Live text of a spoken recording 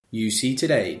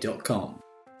uctoday.com.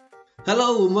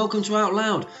 Hello and welcome to Out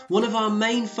Loud. One of our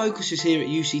main focuses here at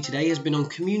UC Today has been on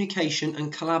communication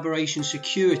and collaboration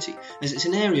security, as it's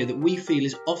an area that we feel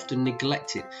is often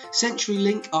neglected.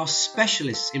 CenturyLink are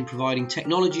specialists in providing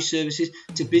technology services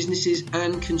to businesses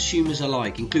and consumers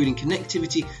alike, including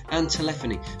connectivity and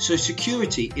telephony, so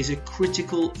security is a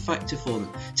critical factor for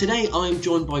them. Today I am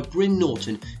joined by Bryn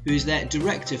Norton, who is their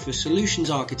Director for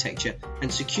Solutions Architecture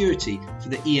and Security for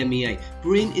the EMEA.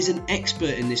 Bryn is an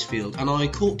expert in this field and I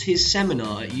caught his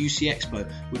seminar at UC Expo,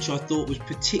 which I thought was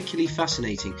particularly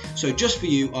fascinating. So just for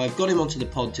you, I've got him onto the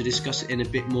pod to discuss it in a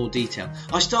bit more detail.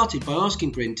 I started by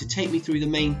asking Bryn to take me through the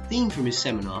main theme from his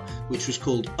seminar, which was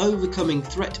called Overcoming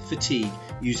Threat Fatigue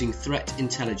Using Threat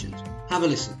Intelligence. Have a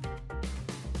listen.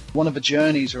 One of the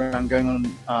journeys around going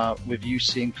on with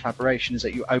UC and collaboration is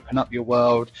that you open up your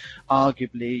world.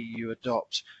 Arguably, you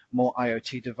adopt more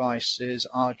IoT devices.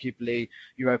 Arguably,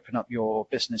 you open up your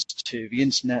business to the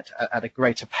internet at a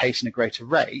greater pace and a greater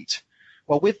rate.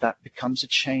 Well, with that becomes a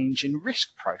change in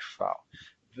risk profile.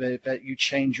 That you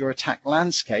change your attack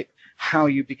landscape. How are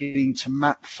you beginning to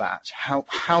map that? How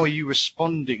are you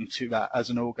responding to that as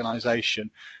an organization?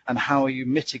 And how are you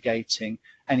mitigating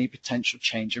any potential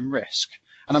change in risk?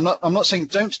 And I'm not saying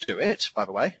don't do it, by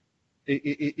the way.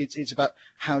 It's about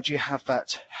how do you have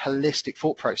that holistic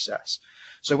thought process.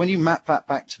 So when you map that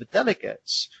back to the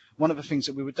delegates, one of the things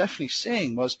that we were definitely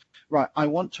seeing was, right, I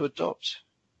want to adopt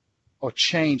or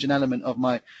change an element of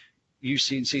my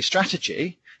UC&C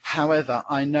strategy. However,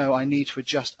 I know I need to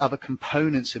adjust other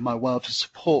components in my world to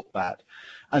support that.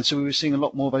 And so we were seeing a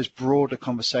lot more of those broader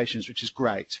conversations, which is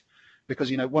great.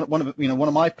 Because one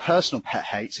of my personal pet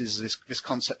hates is this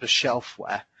concept of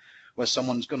shelfware, where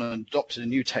someone's going to adopt a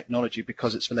new technology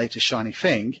because it's the latest shiny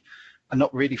thing, and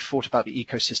not really thought about the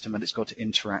ecosystem that it's got to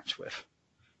interact with.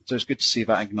 So it's good to see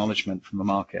that acknowledgement from the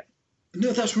market.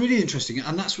 No, that's really interesting,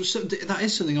 and that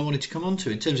is something I wanted to come on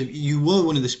to in terms of you were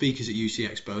one of the speakers at UC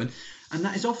Expo, and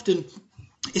that is often,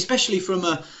 especially from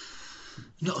a,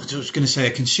 not I was going to say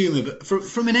a consumer, but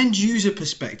from an end user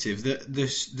perspective, the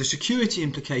security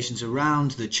implications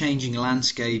around the changing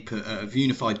landscape of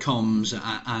unified comms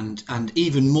and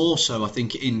even more so, I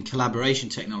think, in collaboration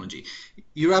technology.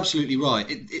 You're absolutely right.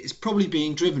 It's probably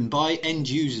being driven by end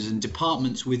users and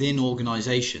departments within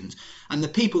organisations, and the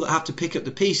people that have to pick up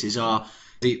the pieces are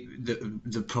the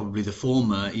probably the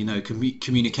former,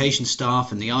 communication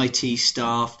staff and the IT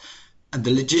staff and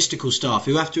the logistical staff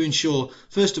who have to ensure,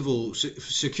 first of all,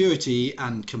 security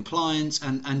and compliance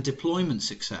and deployment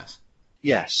success.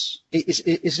 Yes,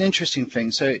 it's an interesting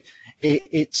thing. So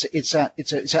it's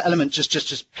an element.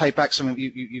 Just play back something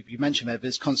you mentioned there.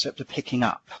 This concept of picking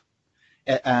up,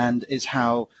 and is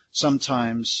how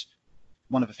sometimes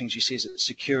one of the things you see is that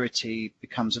security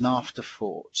becomes an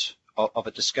afterthought of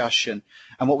a discussion.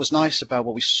 And what was nice about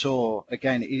what we saw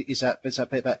again is that bit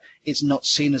that it's not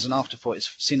seen as an afterthought,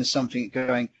 it's seen as something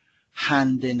going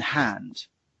hand in hand.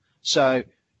 So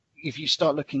if you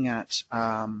start looking at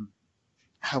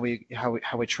how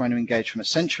we're trying to engage from a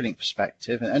CenturyLink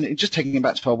perspective, and just taking it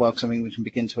back to our work, because I mean we can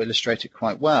begin to illustrate it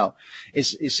quite well,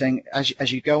 is saying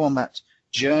as you go on that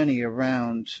journey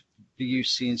around the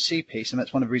UC&C piece, and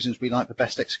that's one of the reasons we like the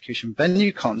best execution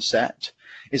venue concept,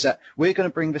 is that we're going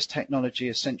to bring this technology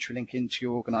as CenturyLink into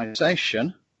your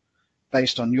organization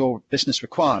based on your business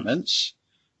requirements.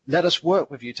 Let us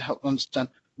work with you to help understand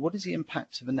what is the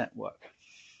impact to the network,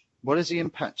 what is the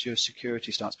impact to your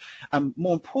security stance, and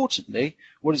more importantly,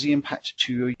 what is the impact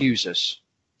to your users?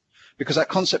 Because that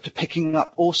concept of picking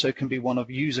up also can be one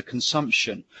of user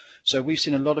consumption. So we've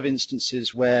seen a lot of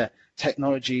instances where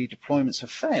technology deployments have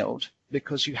failed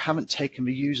because you haven't taken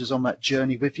the users on that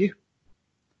journey with you.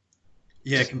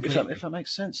 Yeah, completely. If that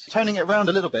makes sense. Toning it around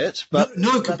a little bit, but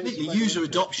no, completely. User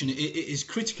adoption is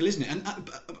critical, isn't it?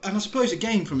 And I suppose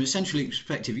again, from a CenturyLink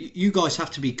perspective, you guys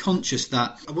have to be conscious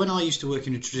that when I used to work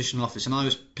in a traditional office, and I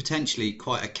was potentially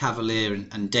quite a cavalier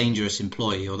and dangerous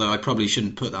employee, although I probably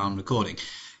shouldn't put that on recording.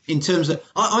 In terms of,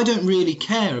 I don't really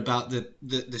care about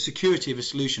the security of a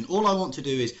solution. All I want to do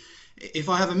is, if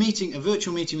I have a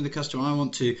virtual meeting with a customer,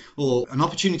 or an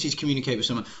opportunity to communicate with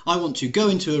someone, I want to go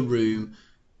into a room,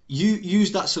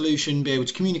 use that solution, be able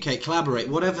to communicate, collaborate,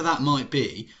 whatever that might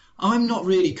be. I'm not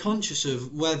really conscious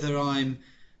of whether I'm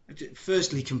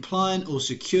firstly compliant or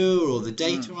secure, or the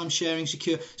data I'm sharing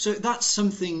secure. So that's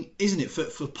something, isn't it,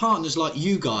 for partners like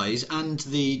you guys and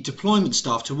the deployment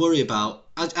staff to worry about,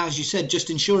 as you said, just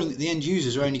ensuring that the end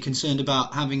users are only concerned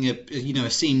about having a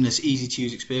seamless, easy to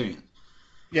use experience.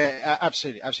 Yeah,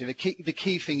 absolutely. The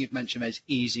key thing you've mentioned is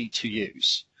easy to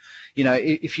use.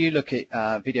 If you look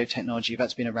at video technology,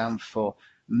 that's been around for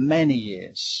many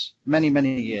years,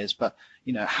 many years, but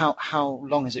how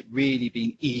long has it really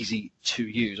been easy to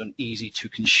use and easy to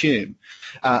consume?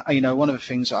 One of the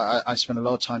things I spent a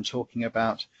lot of time talking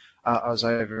about, I was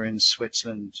over in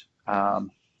Switzerland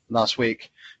last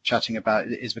week chatting about,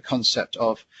 is the concept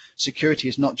of security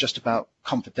is not just about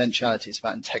confidentiality, it's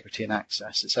about integrity and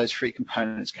access. It's those three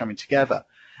components coming together,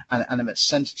 and at the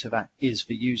center to that is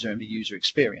the user and the user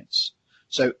experience.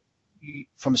 So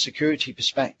from a security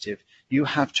perspective, you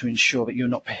have to ensure that you're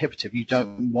not prohibitive. You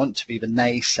don't want to be the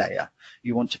naysayer.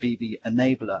 You want to be the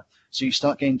enabler. So you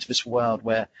start getting to this world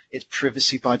where it's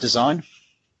privacy by design,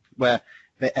 where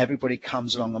everybody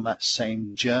comes along on that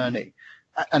same journey.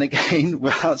 And again,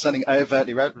 without sounding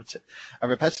overtly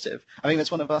repetitive, I think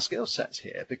that's one of our skill sets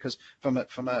here, because from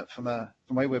the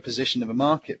way we're positioned in the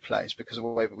marketplace, because of the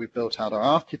way that we've built out our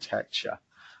architecture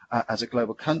as a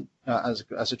global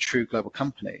as a true global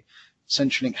company,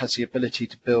 Centrelink has the ability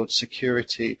to build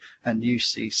security and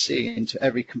UCC into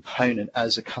every component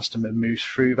as a customer moves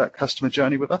through that customer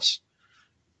journey with us,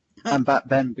 and that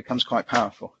then becomes quite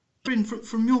powerful. Bryn,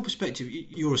 from your perspective,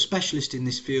 you're a specialist in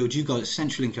this field. You guys at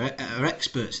Centrelink are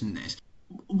experts in this.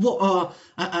 What are,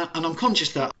 and I'm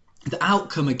conscious that the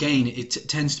outcome, again, it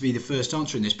tends to be the first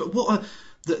answer in this, but what are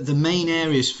the main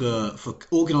areas for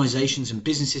organisations and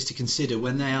businesses to consider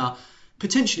when they are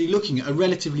potentially looking at a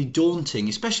relatively daunting,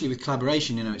 especially with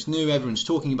collaboration, it's new, everyone's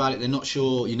talking about it, they're not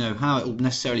sure, how it will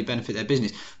necessarily benefit their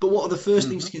business. But what are the first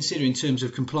things to consider in terms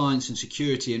of compliance and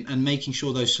security and making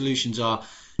sure those solutions are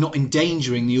not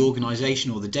endangering the organisation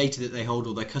or the data that they hold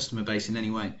or their customer base in any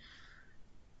way?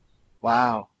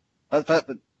 Wow. Go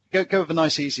with a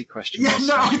nice, easy question. Yeah,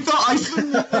 no, I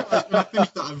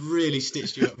thought I've really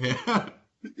stitched you up here.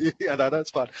 Yeah, no, that's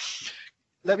fine.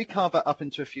 Let me carve that up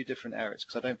into a few different areas,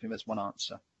 because I don't think there's one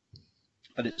answer,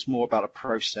 but it's more about a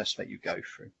process that you go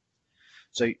through.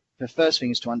 So the first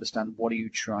thing is to understand, what are you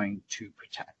trying to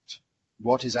protect?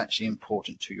 What is actually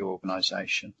important to your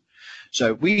organization?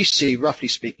 So we see, roughly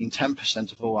speaking,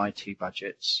 10% of all IT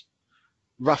budgets,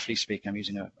 roughly speaking, I'm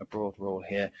using a broad rule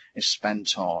here, is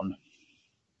spent on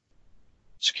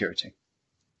security.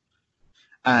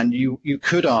 And you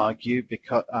could argue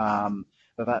because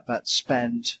that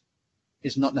spend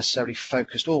is not necessarily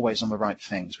focused always on the right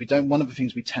things. One of the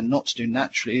things we tend not to do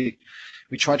naturally,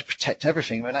 we try to protect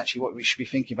everything, but actually what we should be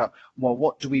thinking about, well,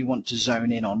 what do we want to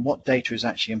zone in on? What data is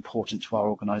actually important to our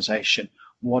organization?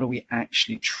 What are we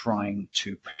actually trying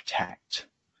to protect?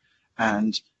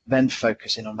 And then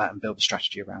focus in on that and build a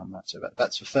strategy around that. So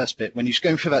that's the first bit. When you're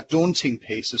going through that daunting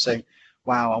piece of saying,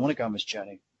 wow, I want to go on this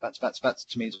journey, that's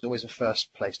to me is always the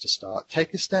first place to start.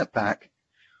 Take a step back.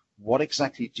 What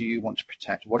exactly do you want to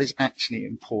protect? What is actually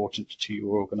important to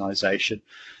your organization?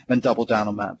 And double down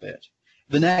on that bit.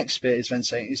 The next bit is then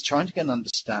trying to get an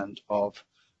understand of,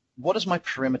 what does my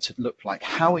perimeter look like?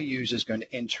 How are users going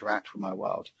to interact with my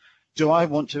world? Do I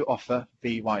want to offer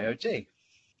BYOD?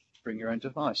 Bring your own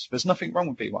device. There's nothing wrong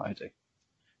with BYOD.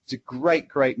 It's a great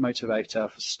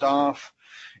motivator for staff.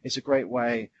 It's a great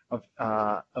way of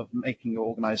making your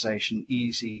organization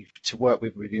easy to work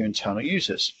with your internal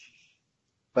users.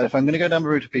 But if I'm going to go down the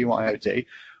route of BYOD,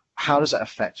 how does that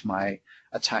affect my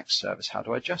attack service? How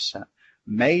do I adjust that?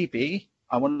 Maybe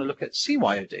I want to look at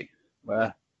CYOD,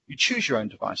 where you choose your own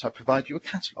device. I provide you a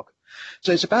catalog.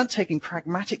 So it's about taking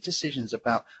pragmatic decisions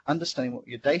about understanding what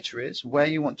your data is, where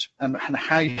you want to, and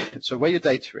how you, so where your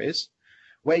data is,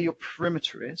 where your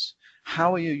perimeter is,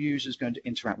 how are your users going to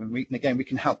interact with me? And again, we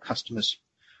can help customers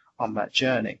on that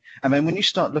journey. And then when you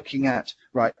start looking at,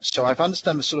 right, so I've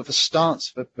understood the sort of the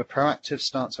stance, the proactive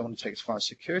stance I want to take as far as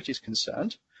security is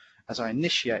concerned. As I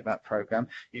initiate that program,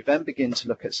 you then begin to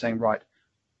look at saying, right,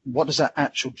 what does that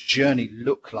actual journey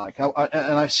look like? And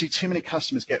I see too many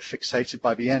customers get fixated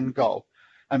by the end goal.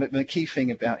 And the key thing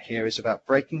about here is about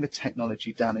breaking the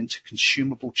technology down into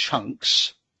consumable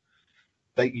chunks,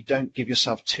 that you don't give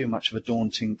yourself too much of a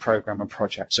daunting program and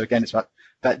project. So again, it's about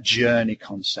that journey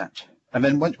concept. And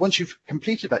then once you've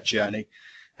completed that journey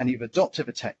and you've adopted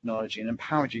the technology and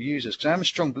empowered your users, because I'm a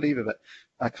strong believer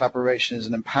that collaboration is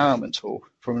an empowerment tool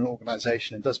for an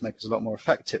organization and does make us a lot more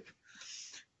effective,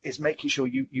 is making sure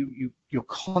you're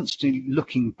constantly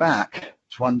looking back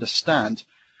to understand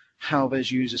how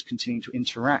those users continue to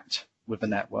interact with the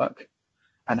network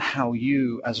and how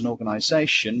you as an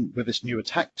organization with this new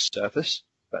attack surface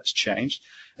that's changed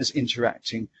is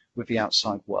interacting with the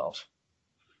outside world.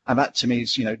 And that to me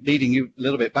is, leading you a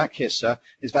little bit back here, sir,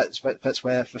 is that's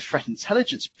where the threat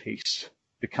intelligence piece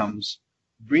becomes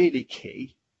really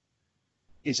key,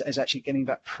 is actually getting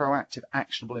that proactive,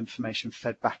 actionable information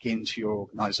fed back into your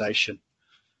organization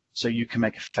so you can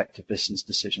make effective business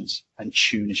decisions and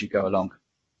tune as you go along.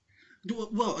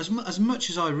 Well, as much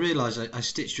as I realise I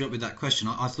stitched you up with that question,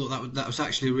 I thought that was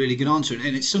actually a really good answer,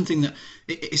 and it's something that,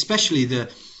 especially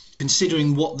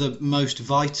considering what the most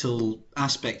vital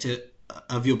aspect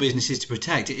of your business is to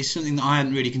protect, it is something that I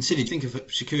hadn't really considered. Think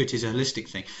of security as a holistic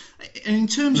thing. And in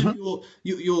terms of Mhm.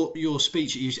 your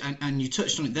speech, and you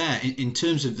touched on it there, in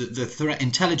terms of the threat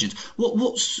intelligence,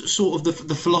 what's sort of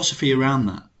the philosophy around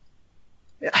that?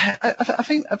 I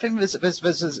think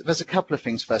there's a couple of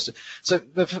things first. So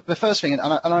the first thing, and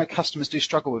I know customers do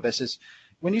struggle with this, is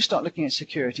when you start looking at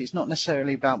security, it's not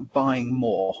necessarily about buying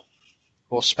more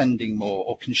or spending more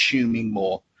or consuming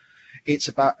more. It's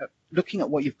about looking at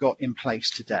what you've got in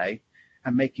place today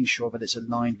and making sure that it's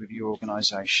aligned with your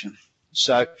organization.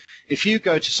 So if you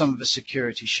go to some of the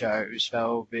security shows,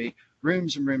 there'll be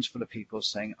rooms and rooms full of people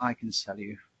saying, I can sell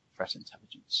you threat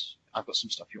intelligence. I've got some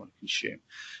stuff you want to consume.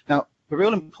 Now, the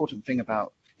real important thing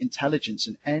about intelligence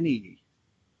in any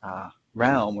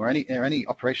realm or any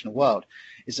operational world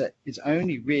is that it's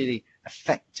only really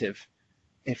effective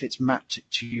if it's mapped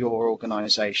to your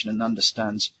organization and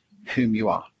understands whom you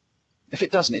are. If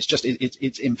it doesn't,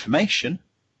 it's information,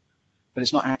 but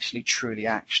it's not actually truly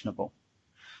actionable.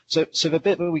 So the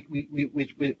bit where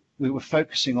we were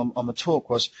focusing on the talk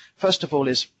was, first of all,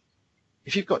 is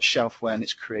if you've got shelfware and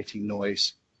it's creating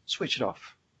noise, switch it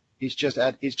off. It's just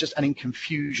adding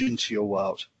confusion to your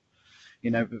world.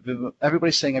 You know,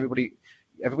 everybody's telling everybody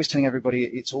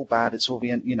it's all bad. It's all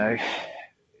the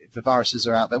viruses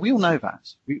are out there. We all know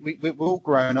that. We're all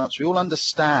grown-ups. We all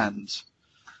understand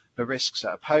the risks that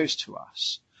are posed to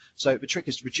us. So the trick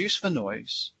is to reduce the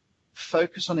noise,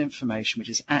 focus on information which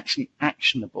is actually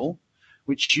actionable,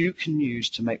 which you can use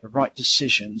to make the right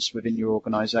decisions within your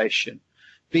organization.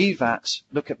 Be that,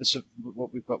 look at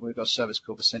what we've got a service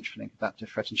called the CenturyLink Adaptive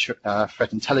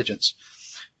Threat Intelligence,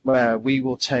 where we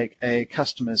will take a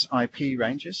customer's IP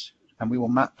ranges and we will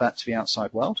map that to the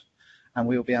outside world, and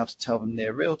we will be able to tell them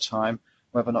near real time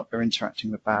whether or not they're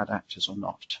interacting with bad actors or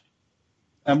not.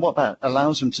 And what that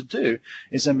allows them to do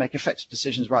is then make effective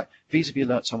decisions. Right, these are the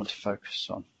alerts I want to focus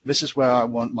on. This is where I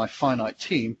want my finite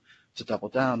team to double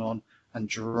down on and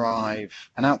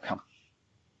drive an outcome.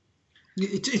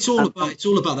 It's all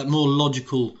about that more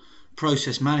logical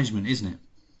process management, isn't it?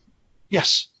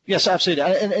 Yes, absolutely.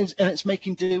 And it's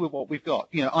making do with what we've got.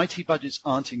 You know, IT budgets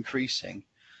aren't increasing.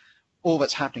 All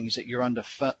that's happening is that you're under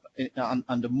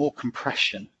more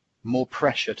compression, more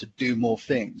pressure to do more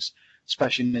things,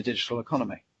 especially in the digital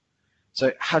economy.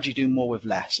 So how do you do more with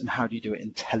less, and how do you do it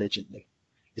intelligently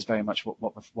is very much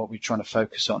what we're trying to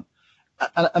focus on.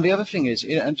 And the other thing is,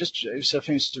 and so I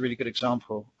think this is a really good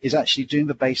example, is actually doing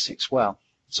the basics well.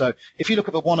 So if you look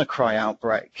at the WannaCry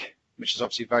outbreak, which is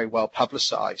obviously very well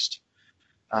publicized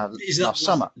last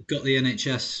summer. Got the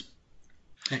NHS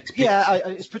XP? Yeah,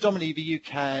 it's predominantly the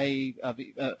UK,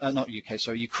 not UK,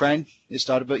 sorry, Ukraine it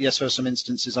started, but yes, there are some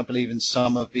instances, I believe, in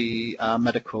some of the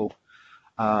medical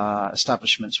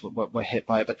establishments were hit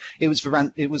by it, but it was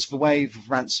the wave of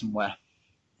ransomware.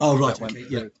 Oh, right, okay,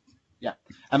 yeah. Yeah,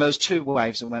 and there was two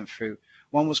waves that went through.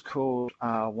 One was called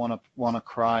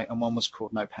WannaCry, and one was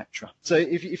called NoPetya. So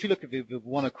if you look at the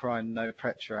WannaCry and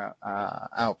NoPetya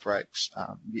outbreaks,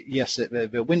 yes,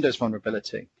 the Windows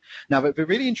vulnerability. Now, the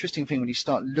really interesting thing when you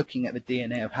start looking at the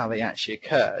DNA of how they actually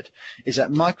occurred is that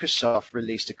Microsoft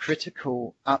released a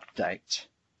critical update,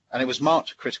 and it was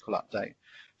marked a critical update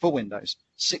for Windows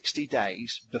 60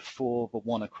 days before the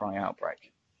WannaCry outbreak.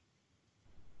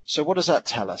 So what does that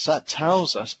tell us? That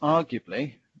tells us,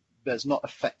 arguably, there's not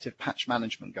effective patch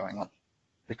management going on.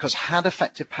 Because had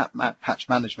effective patch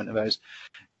management of those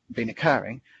been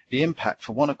occurring, the impact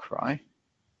for WannaCry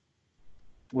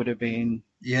would have been...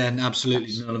 Yeah, and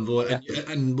absolutely null and void. Yeah.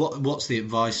 And what's the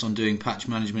advice on doing patch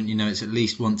management? You know, it's at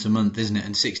least once a month, isn't it?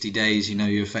 And 60 days, you know,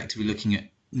 you're effectively looking at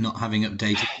not having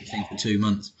updated anything for 2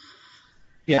 months.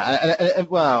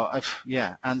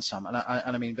 Yeah, and some. And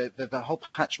I mean, the whole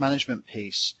patch management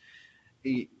piece,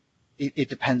 it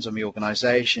depends on the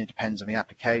organization, it depends on the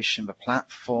application, the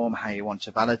platform, how you want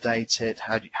to validate it,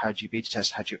 how do you beta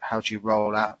test, how do you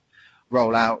roll out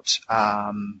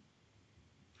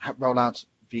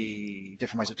the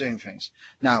different ways of doing things.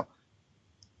 Now,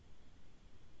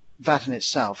 that in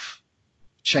itself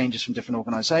changes from different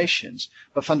organizations,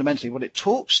 but fundamentally what it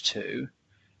talks to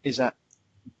is that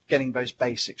getting those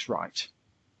basics right.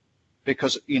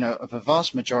 Because, you know, of a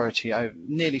vast majority,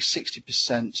 nearly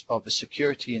 60% of the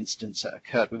security incidents that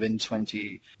occurred more than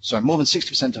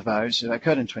 60% of those that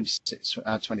occurred in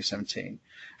 2017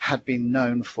 had been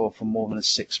known for more than a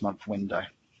 6-month window.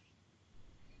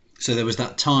 So there was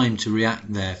that time to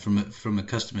react there from a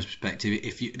customer's perspective.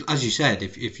 If you, as you said,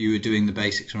 if you were doing the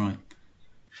basics right.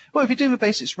 Well, if you're doing the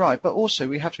basics right, but also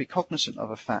we have to be cognizant of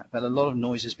the fact that a lot of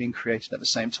noise is being created at the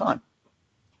same time.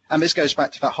 And this goes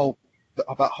back to that whole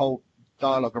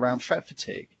dialogue around threat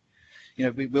fatigue. You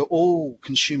know, we're all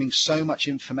consuming so much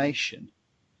information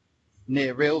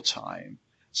near real time.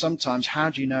 Sometimes, how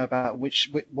do you know about what's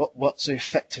the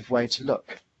effective way to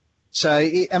look? So,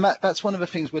 and that's one of the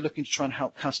things we're looking to try and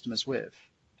help customers with.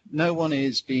 No one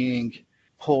is being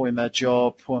poor in their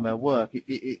job, poor in their work.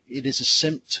 It is a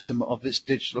symptom of this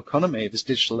digital economy, this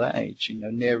digital age. You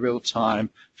know, near real time,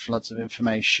 floods of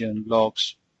information,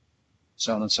 logs,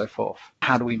 so on and so forth.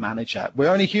 How do we manage that? We're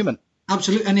only human.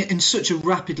 Absolutely, and in such a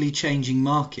rapidly changing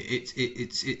market,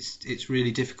 it's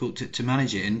really difficult to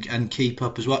manage it and keep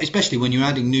up as well, especially when you're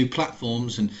adding new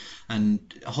platforms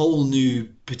and whole new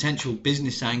potential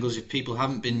business angles. If people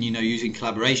haven't been, using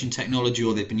collaboration technology,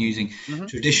 or they've been using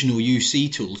traditional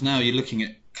UC tools, now you're looking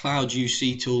at cloud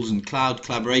UC tools and cloud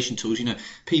collaboration tools.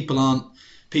 People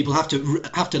have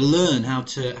to learn how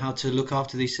to look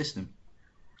after these systems.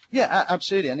 Yeah,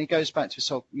 absolutely, and it goes back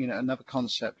to another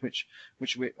concept which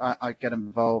I get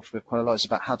involved with quite a lot, is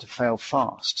about how to fail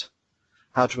fast,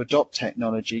 how to adopt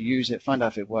technology, use it, find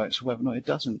out if it works, whether or not it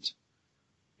doesn't.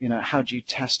 How do you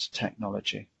test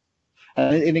technology?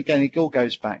 And again, it all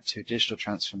goes back to digital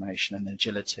transformation and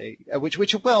agility,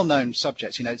 which are well-known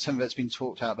subjects. Some of it's been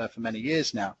talked out there for many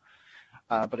years now,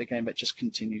 but again, that just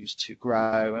continues to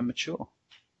grow and mature.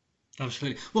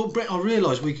 Absolutely. Well, Brett, I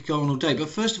realised we could go on all day, but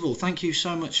first of all, thank you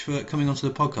so much for coming onto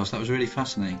the podcast. That was really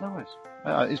fascinating. No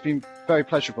worries. It's been very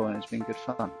pleasurable and it's been good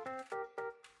fun.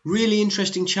 Really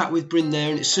interesting chat with Bryn there,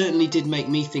 and it certainly did make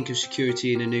me think of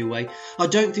security in a new way. I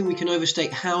don't think we can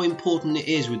overstate how important it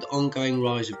is with the ongoing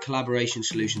rise of collaboration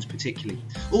solutions particularly.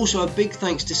 Also, a big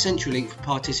thanks to CenturyLink for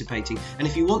participating, and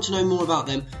if you want to know more about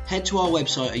them, head to our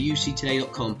website at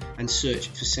uctoday.com and search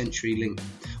for CenturyLink.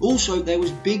 Also, there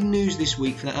was big news this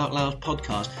week for the Out Loud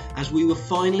podcast, as we were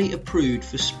finally approved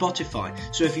for Spotify.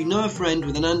 So if you know a friend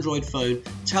with an Android phone,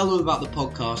 tell them about the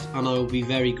podcast and I will be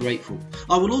very grateful.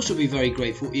 I will also be very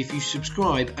grateful if you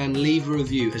subscribe and leave a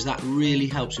review, as that really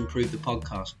helps improve the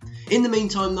podcast. In the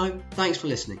meantime though, thanks for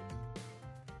listening.